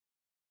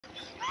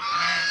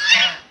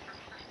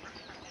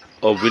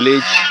a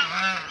village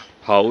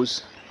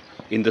house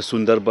in the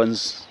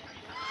Sundarbans.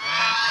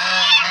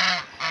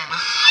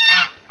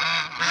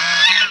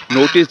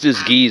 Notice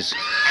these geese,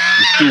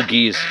 these two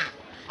geese.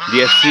 They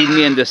have seen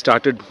me and they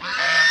started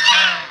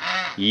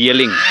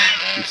yelling,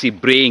 you see,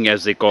 braying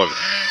as they call.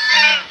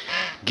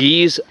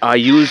 Geese are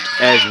used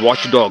as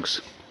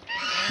watchdogs.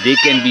 They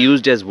can be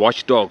used as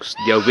watchdogs.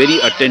 They are very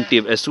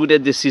attentive. As soon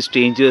as they see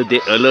stranger, they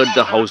alert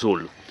the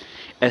household.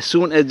 As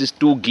soon as these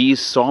two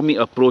geese saw me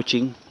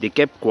approaching, they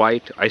kept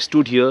quiet. I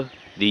stood here,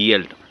 they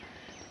yelled.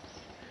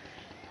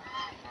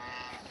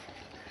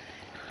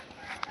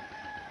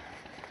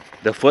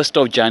 The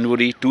 1st of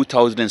January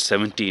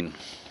 2017,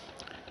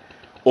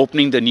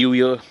 opening the new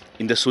year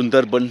in the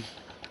Sundarban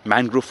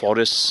mangrove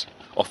forests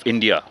of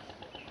India.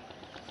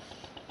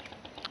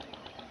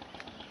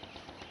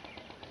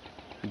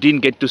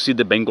 Didn't get to see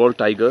the Bengal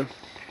tiger,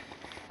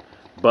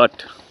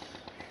 but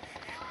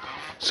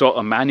saw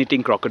a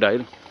man-eating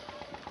crocodile,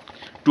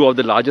 two of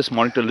the largest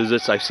monitor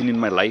lizards I've seen in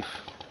my life,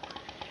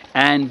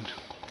 and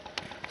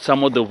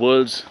some of the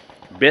world's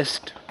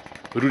best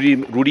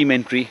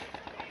rudimentary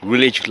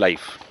village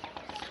life.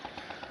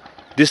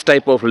 This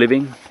type of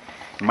living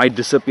might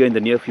disappear in the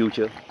near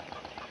future.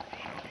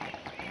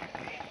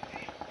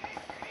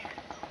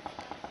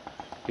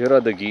 Here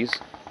are the geese,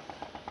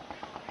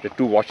 the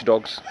two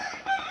watchdogs.